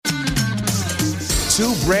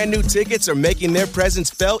2 brand new tickets are making their presence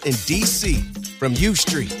felt in D.C. From U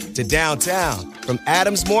Street to downtown, from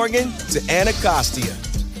Adams Morgan to Anacostia.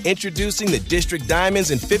 Introducing the District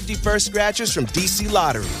Diamonds and 51st Scratchers from D.C.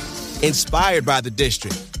 Lottery. Inspired by the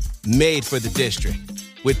District. Made for the District.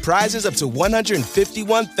 With prizes up to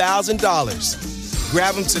 $151,000.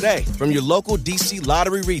 Grab them today from your local D.C.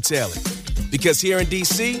 Lottery retailer. Because here in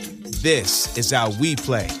D.C., this is how we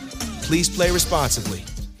play. Please play responsibly.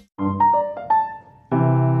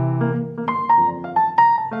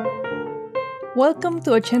 Welcome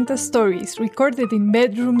to 80 Stories, recorded in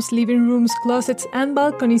bedrooms, living rooms, closets, and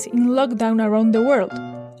balconies in lockdown around the world.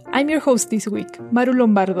 I'm your host this week, Maru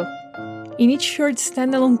Lombardo. In each short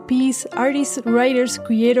standalone piece, artists, writers,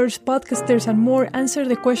 creators, podcasters, and more answer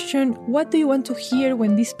the question, what do you want to hear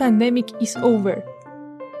when this pandemic is over?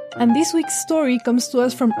 And this week's story comes to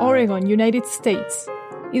us from Oregon, United States.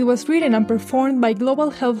 It was written and performed by global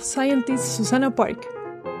health scientist Susanna Park.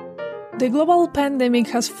 The global pandemic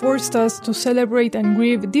has forced us to celebrate and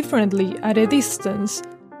grieve differently at a distance.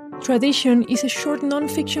 Tradition is a short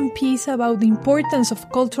non-fiction piece about the importance of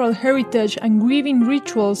cultural heritage and grieving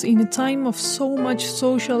rituals in a time of so much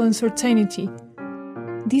social uncertainty.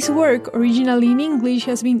 This work, originally in English,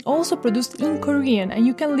 has been also produced in Korean, and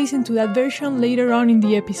you can listen to that version later on in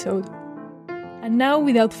the episode. And now,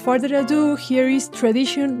 without further ado, here is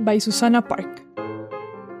Tradition by Susanna Park.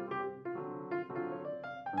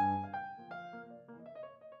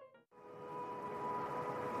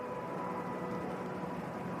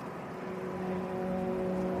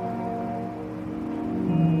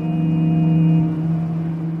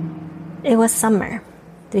 It was summer,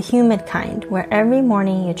 the humid kind, where every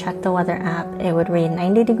morning you check the weather app, it would read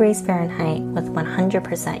 90 degrees Fahrenheit with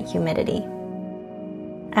 100% humidity.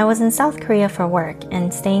 I was in South Korea for work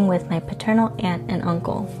and staying with my paternal aunt and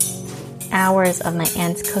uncle. Hours of my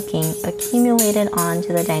aunt's cooking accumulated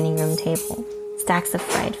onto the dining room table. Stacks of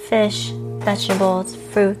fried fish, vegetables,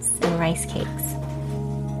 fruits, and rice cakes.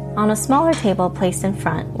 On a smaller table placed in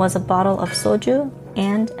front was a bottle of soju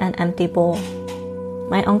and an empty bowl.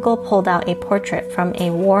 My uncle pulled out a portrait from a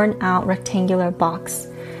worn-out rectangular box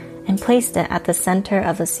and placed it at the center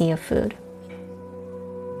of the sea of food.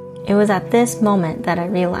 It was at this moment that I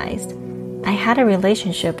realized I had a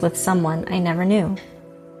relationship with someone I never knew.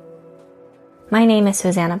 My name is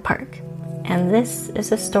Susanna Park, and this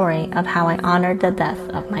is a story of how I honored the death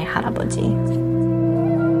of my haraboji.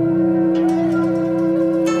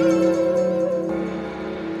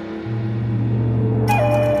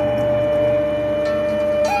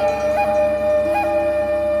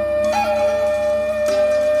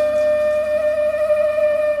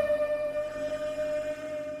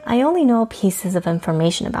 I only know pieces of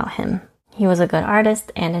information about him. He was a good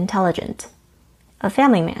artist and intelligent. A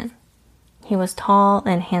family man. He was tall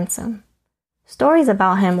and handsome. Stories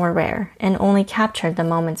about him were rare and only captured the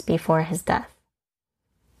moments before his death.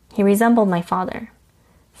 He resembled my father.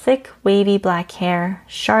 Thick, wavy black hair,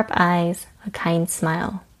 sharp eyes, a kind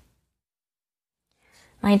smile.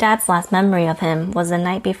 My dad's last memory of him was the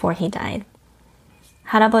night before he died.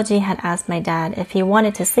 Haraboji had asked my dad if he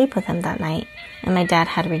wanted to sleep with him that night, and my dad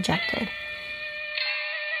had rejected.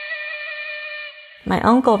 My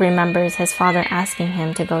uncle remembers his father asking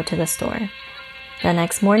him to go to the store. The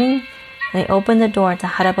next morning, they opened the door to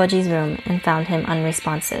Haraboji's room and found him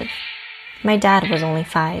unresponsive. My dad was only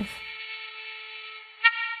 5.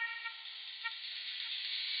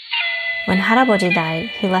 When Haraboji died,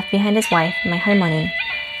 he left behind his wife, my 할머니,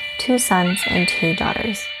 2 sons and 2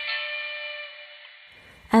 daughters.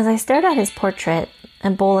 As I stared at his portrait, a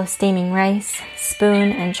bowl of steaming rice,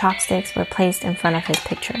 spoon, and chopsticks were placed in front of his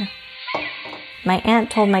picture. My aunt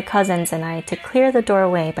told my cousins and I to clear the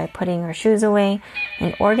doorway by putting our shoes away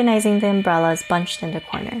and organizing the umbrellas bunched in the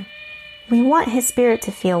corner. "We want his spirit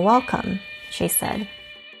to feel welcome," she said.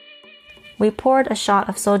 We poured a shot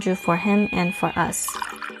of soju for him and for us.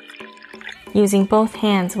 Using both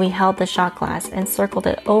hands, we held the shot glass and circled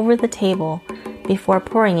it over the table before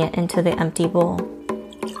pouring it into the empty bowl.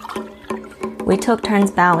 We took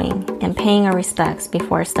turns bowing and paying our respects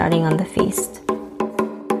before starting on the feast.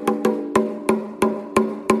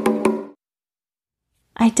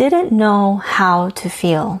 I didn't know how to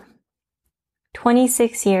feel.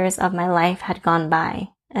 26 years of my life had gone by,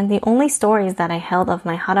 and the only stories that I held of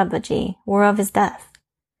my haraboji were of his death.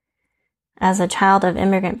 As a child of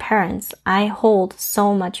immigrant parents, I hold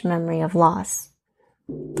so much memory of loss.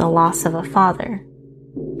 The loss of a father,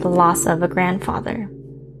 the loss of a grandfather,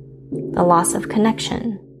 the loss of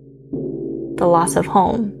connection, the loss of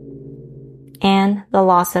home, and the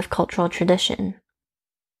loss of cultural tradition.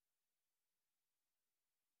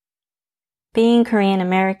 Being Korean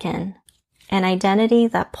American, an identity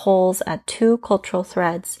that pulls at two cultural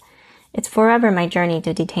threads. It's forever my journey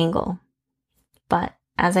to detangle. But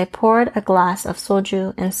as I poured a glass of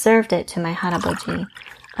soju and served it to my haraboji,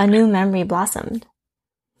 a new memory blossomed.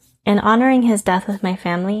 In honoring his death with my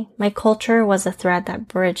family, my culture was a thread that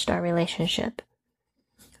bridged our relationship.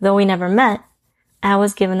 Though we never met, I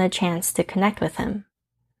was given the chance to connect with him.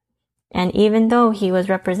 And even though he was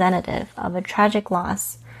representative of a tragic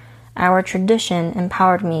loss, our tradition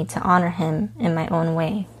empowered me to honor him in my own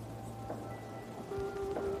way.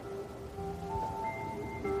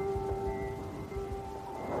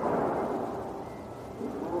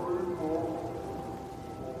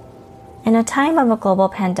 In a time of a global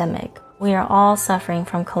pandemic, we are all suffering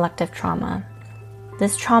from collective trauma.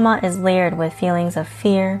 This trauma is layered with feelings of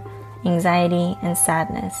fear, anxiety, and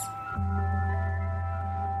sadness.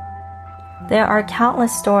 There are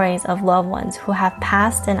countless stories of loved ones who have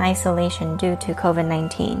passed in isolation due to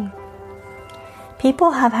COVID-19.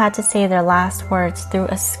 People have had to say their last words through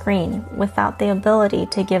a screen without the ability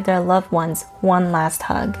to give their loved ones one last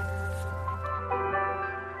hug.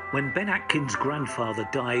 When Ben Atkins' grandfather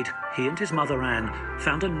died, he and his mother Anne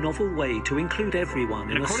found a novel way to include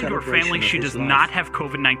everyone in a celebration of his life. According to her family, she does not have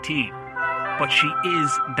COVID-19, but she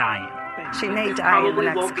is dying. She may die in the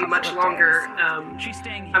next won't be much longer. I'm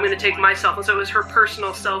going to take my cell phone. So it was her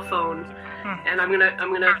personal cell phone, and I'm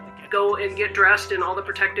gonna go and get dressed in all the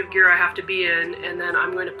protective gear I have to be in, and then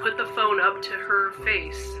I'm going to put the phone up to her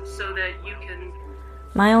face so that you can.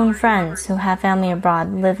 My own friends who have family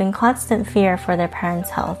abroad live in constant fear for their parents'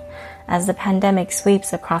 health as the pandemic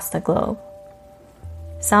sweeps across the globe.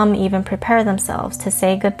 Some even prepare themselves to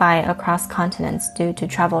say goodbye across continents due to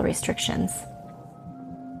travel restrictions.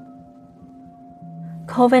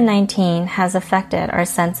 COVID-19 has affected our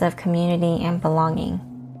sense of community and belonging.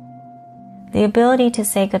 The ability to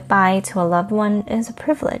say goodbye to a loved one is a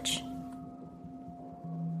privilege.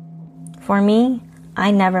 For me,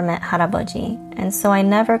 I never met Haraboji, and so I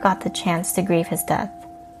never got the chance to grieve his death.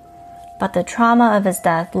 But the trauma of his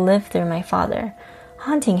death lived through my father,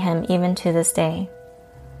 haunting him even to this day.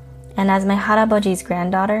 And as my Haraboji's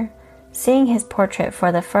granddaughter, seeing his portrait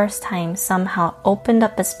for the first time somehow opened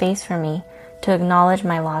up a space for me to acknowledge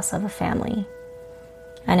my loss of a family.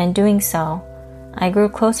 And in doing so, I grew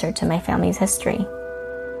closer to my family's history.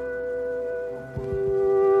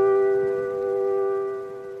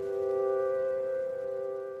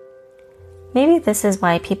 Maybe this is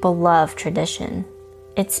why people love tradition.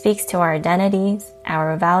 It speaks to our identities,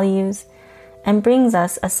 our values, and brings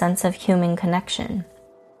us a sense of human connection.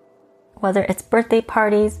 Whether it's birthday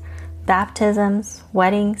parties, baptisms,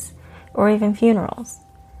 weddings, or even funerals,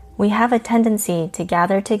 we have a tendency to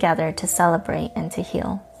gather together to celebrate and to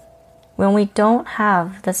heal. When we don't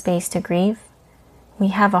have the space to grieve, we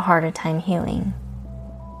have a harder time healing.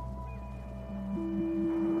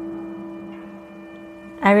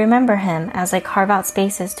 I remember him as I carve out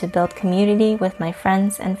spaces to build community with my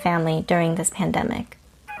friends and family during this pandemic.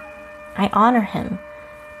 I honor him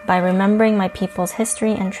by remembering my people's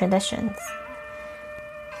history and traditions.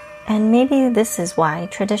 And maybe this is why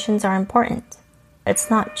traditions are important.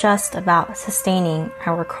 It's not just about sustaining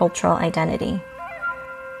our cultural identity.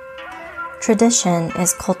 Tradition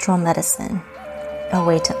is cultural medicine, a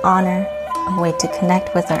way to honor, a way to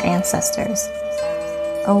connect with our ancestors,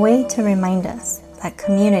 a way to remind us that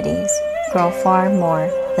communities grow far more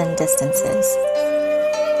than distances.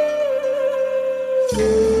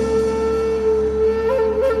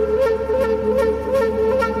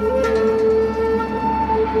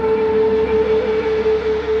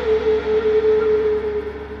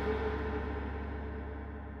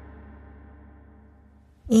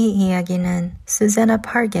 이 이야기는 수제나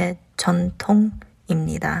파겟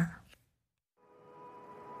전통입니다.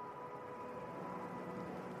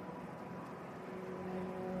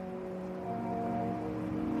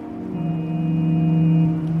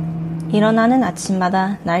 일어나는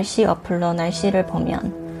아침마다 날씨 어플로 날씨를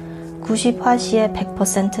보면 90화씨의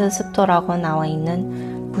 100% 습도라고 나와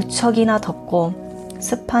있는 무척이나 덥고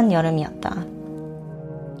습한 여름이었다.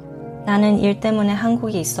 나는 일 때문에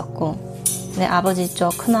한국에 있었고 내 아버지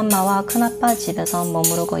쪽 큰엄마와 큰아빠 집에서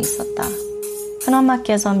머무르고 있었다.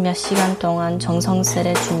 큰엄마께서 몇 시간 동안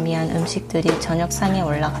정성스레 준비한 음식들이 저녁상에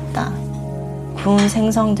올라갔다. 구운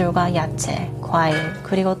생선들과 야채, 과일,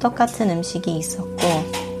 그리고 똑같은 음식이 있었고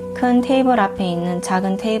큰 테이블 앞에 있는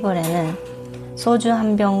작은 테이블에는 소주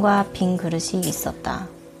한 병과 빈 그릇이 있었다.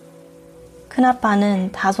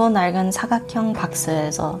 큰아빠는 다소 낡은 사각형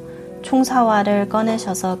박스에서 총사화를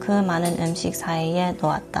꺼내셔서 그 많은 음식 사이에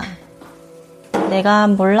놓았다. 내가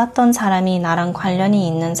몰랐던 사람이 나랑 관련이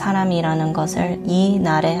있는 사람이라는 것을 이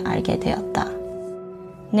날에 알게 되었다.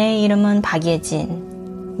 내 이름은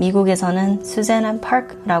박예진. 미국에서는 수제나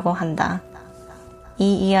파크라고 한다.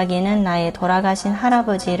 이 이야기는 나의 돌아가신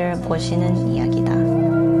할아버지를 모시는 이야기다.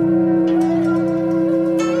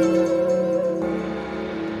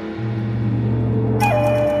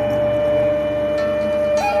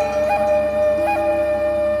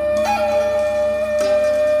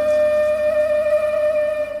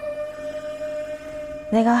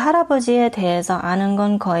 내가 할아버지에 대해서 아는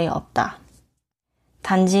건 거의 없다.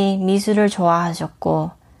 단지 미술을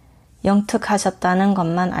좋아하셨고 영특하셨다는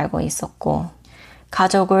것만 알고 있었고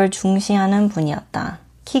가족을 중시하는 분이었다.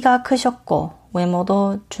 키가 크셨고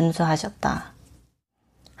외모도 준수하셨다.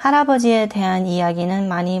 할아버지에 대한 이야기는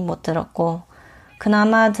많이 못 들었고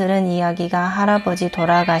그나마 들은 이야기가 할아버지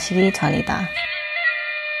돌아가시기 전이다.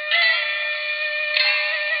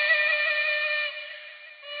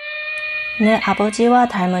 내 아버지와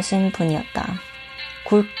닮으신 분이었다.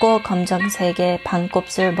 굵고 검정색의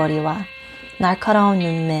반곱슬 머리와 날카로운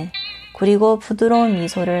눈매, 그리고 부드러운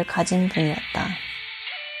미소를 가진 분이었다.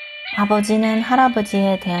 아버지는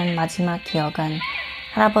할아버지에 대한 마지막 기억은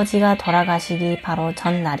할아버지가 돌아가시기 바로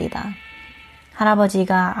전날이다.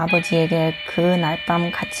 할아버지가 아버지에게 그 날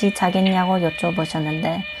밤 같이 자겠냐고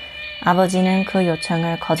여쭤보셨는데 아버지는 그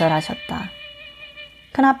요청을 거절하셨다.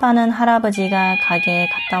 큰아빠는 할아버지가 가게에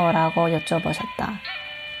갔다 오라고 여쭤보셨다.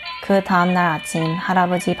 그 다음날 아침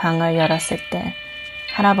할아버지 방을 열었을 때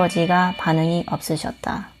할아버지가 반응이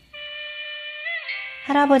없으셨다.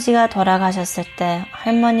 할아버지가 돌아가셨을 때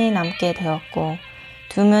할머니 남게 되었고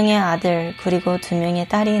 2명의 아들 그리고 2명의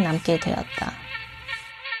딸이 남게 되었다.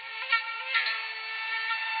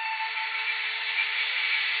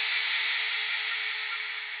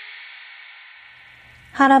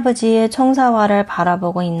 할아버지의 청사화를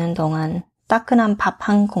바라보고 있는 동안 따끈한 밥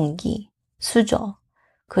한 공기, 수저,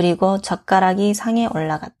 그리고 젓가락이 상에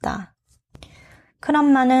올라갔다.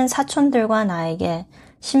 큰엄마는 사촌들과 나에게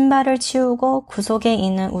신발을 치우고 구석에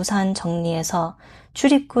있는 우산 정리해서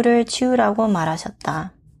출입구를 치우라고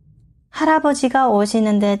말하셨다. 할아버지가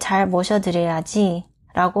오시는데 잘 모셔드려야지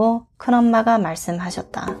라고 큰엄마가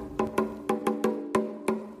말씀하셨다.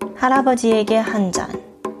 할아버지에게 한 잔,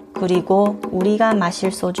 그리고 우리가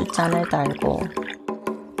마실 소주잔을 달고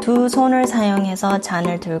 2 손을 사용해서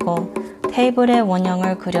잔을 들고 테이블에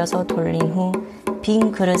원형을 그려서 돌린 후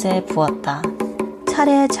빈 그릇에 부었다.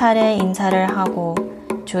 차례차례 인사를 하고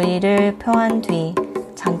주의를 표한 뒤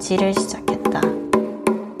잔치를 시작했다.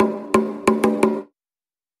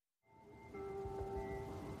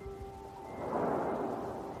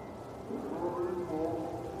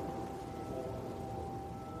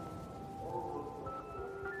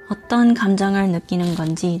 어떤 감정을 느끼는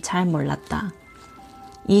건지 잘 몰랐다.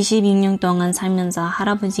 22년 동안 살면서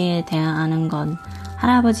할아버지에 대한 아는 건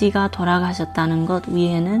할아버지가 돌아가셨다는 것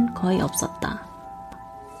위에는 거의 없었다.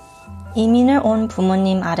 이민을 온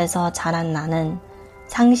부모님 아래서 자란 나는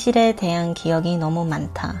상실에 대한 기억이 너무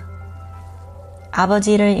많다.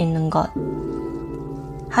 아버지를 잃는 것,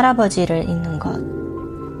 할아버지를 잃는 것,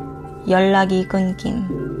 연락이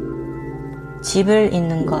끊김, 집을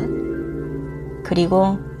잃는 것,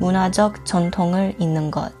 그리고 문화적 전통을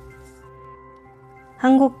잃는 것.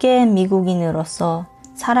 한국계 미국인으로서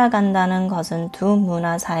살아간다는 것은 2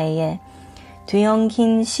 문화 사이에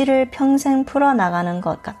뒤엉킨 실을 평생 풀어나가는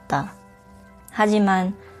것 같다.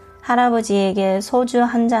 하지만 할아버지에게 소주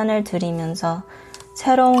한 잔을 드리면서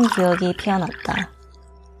새로운 기억이 피어났다.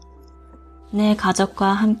 내 가족과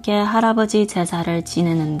함께 할아버지 제사를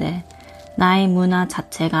지내는데 나의 문화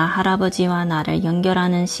자체가 할아버지와 나를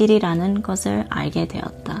연결하는 실이라는 것을 알게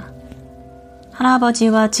되었다.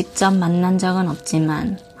 할아버지와 직접 만난 적은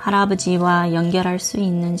없지만 할아버지와 연결할 수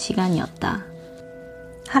있는 시간이었다.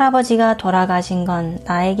 할아버지가 돌아가신 건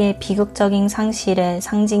나에게 비극적인 상실의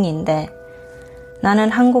상징인데 나는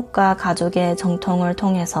한국과 가족의 정통을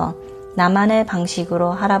통해서 나만의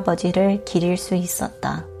방식으로 할아버지를 기릴 수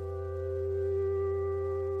있었다.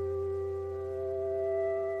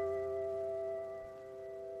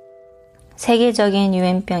 세계적인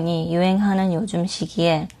유행병이 유행하는 요즘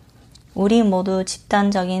시기에 우리 모두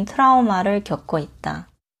집단적인 트라우마를 겪고 있다.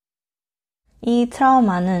 이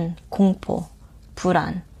트라우마는 공포,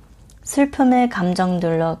 불안, 슬픔의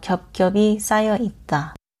감정들로 겹겹이 쌓여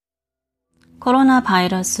있다. 코로나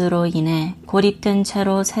바이러스로 인해 고립된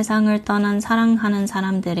채로 세상을 떠난 사랑하는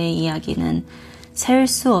사람들의 이야기는 셀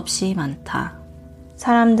수 없이 많다.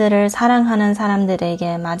 사람들을 사랑하는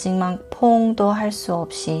사람들에게 마지막 포옹도 할 수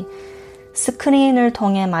없이 스크린을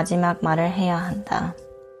통해 마지막 말을 해야 한다.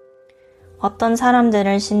 어떤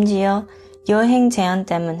사람들은 심지어 여행 제한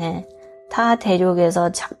때문에 타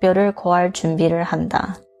대륙에서 작별을 고할 준비를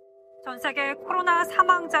한다. 전 세계 코로나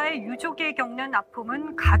사망자의 유족이 겪는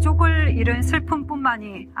아픔은 가족을 잃은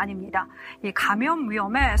슬픔뿐만이 아닙니다. 이 감염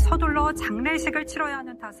위험에 서둘러 장례식을 치러야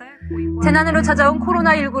하는 탓에 재난으로 찾아온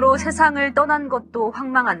코로나19로 세상을 떠난 것도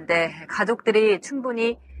황망한데 가족들이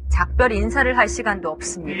충분히 작별 인사를 할 시간도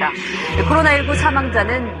없습니다. 코로나19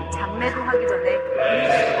 사망자는 장례도 하기 전에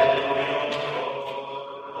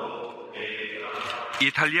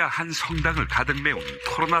이탈리아 한 성당을 가득 메운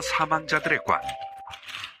코로나 사망자들의 관.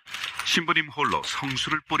 신부님 홀로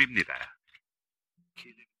성수를 뿌립니다.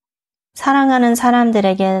 사랑하는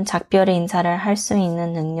사람들에게 작별의 인사를 할 수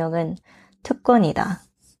있는 능력은 특권이다.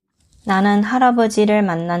 나는 할아버지를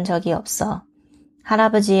만난 적이 없어.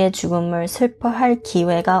 할아버지의 죽음을 슬퍼할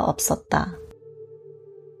기회가 없었다.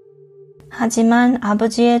 하지만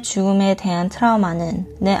아버지의 죽음에 대한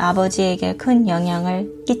트라우마는 내 아버지에게 큰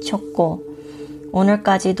영향을 끼쳤고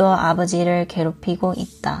오늘까지도 아버지를 괴롭히고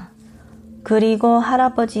있다. 그리고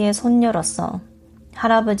할아버지의 손녀로서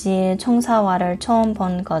할아버지의 청사화를 처음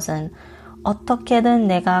본 것은 어떻게든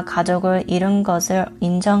내가 가족을 잃은 것을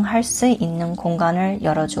인정할 수 있는 공간을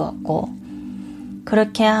열어주었고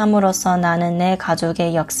그렇게 함으로써 나는 내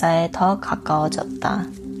가족의 역사에 더 가까워졌다.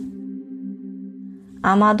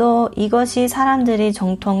 아마도 이것이 사람들이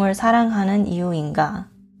정통을 사랑하는 이유인가?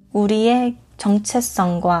 우리의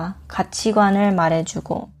정체성과 가치관을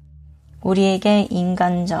말해주고 우리에게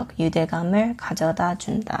인간적 유대감을 가져다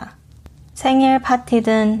준다. 생일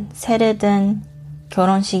파티든 세례든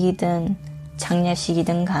결혼식이든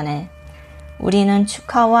장례식이든 간에 우리는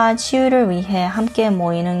축하와 치유를 위해 함께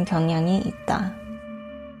모이는 경향이 있다.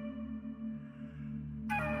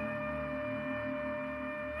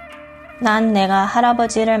 난 내가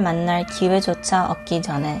할아버지를 만날 기회조차 얻기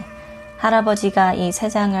전에 할아버지가 이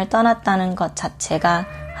세상을 떠났다는 것 자체가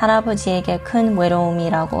할아버지에게 큰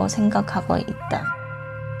외로움이라고 생각하고 있다.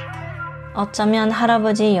 어쩌면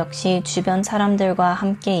할아버지 역시 주변 사람들과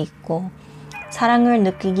함께 있고 사랑을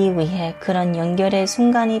느끼기 위해 그런 연결의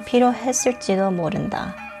순간이 필요했을지도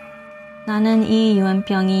모른다. 나는 이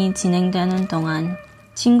유행병이 진행되는 동안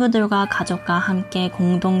친구들과 가족과 함께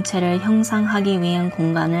공동체를 형성하기 위한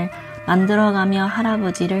공간을 만들어가며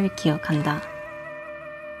할아버지를 기억한다.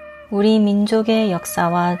 우리 민족의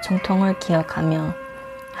역사와 정통을 기억하며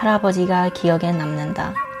할아버지가 기억에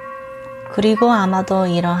남는다. 그리고 아마도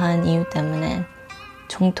이러한 이유 때문에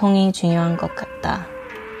정통이 중요한 것 같다.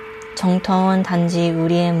 정통은 단지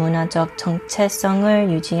우리의 문화적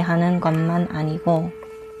정체성을 유지하는 것만 아니고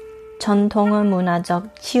전통은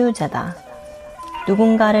문화적 치유제다.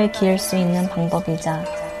 누군가를 기릴 수 있는 방법이자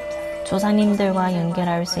조상님들과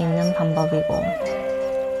연결할 수 있는 방법이고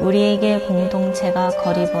우리에게 공동체가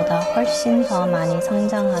거리보다 훨씬 더 많이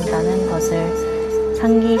성장한다는 것을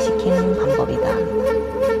상기시키는 방법이다.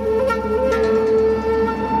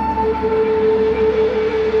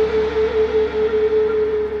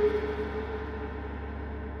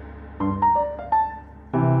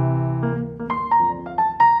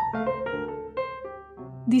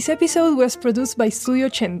 This episode was produced by Studio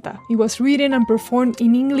 80. It was written and performed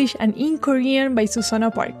in English and in Korean by Susanna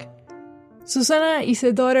Park. Susanna is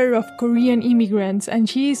a daughter of Korean immigrants and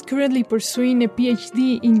she is currently pursuing a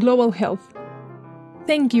PhD in global health.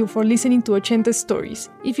 Thank you for listening to 80 Stories.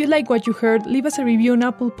 If you like what you heard, leave us a review on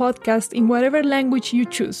Apple Podcast in whatever language you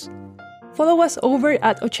choose. Follow us over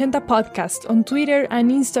at 80 Podcast on Twitter and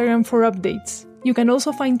Instagram for updates. You can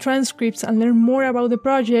also find transcripts and learn more about the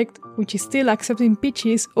project, which is still accepting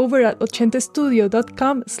pitches, over at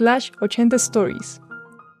 80studio.com/80stories.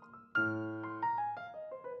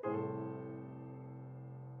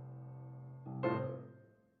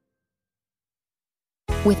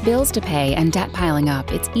 With bills to pay and debt piling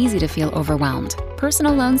up, it's easy to feel overwhelmed.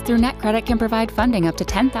 Personal loans through NetCredit can provide funding up to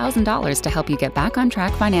 $10,000 to help you get back on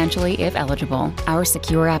track financially if eligible. Our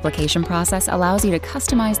secure application process allows you to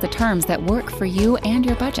customize the terms that work for you and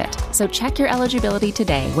your budget. So check your eligibility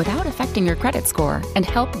today without affecting your credit score and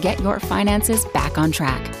help get your finances back on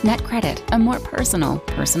track. NetCredit, a more personal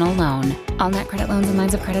loan. All NetCredit loans and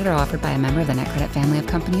lines of credit are offered by a member of the NetCredit family of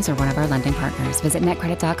companies or one of our lending partners. Visit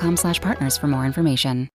netcredit.com/partners for more information.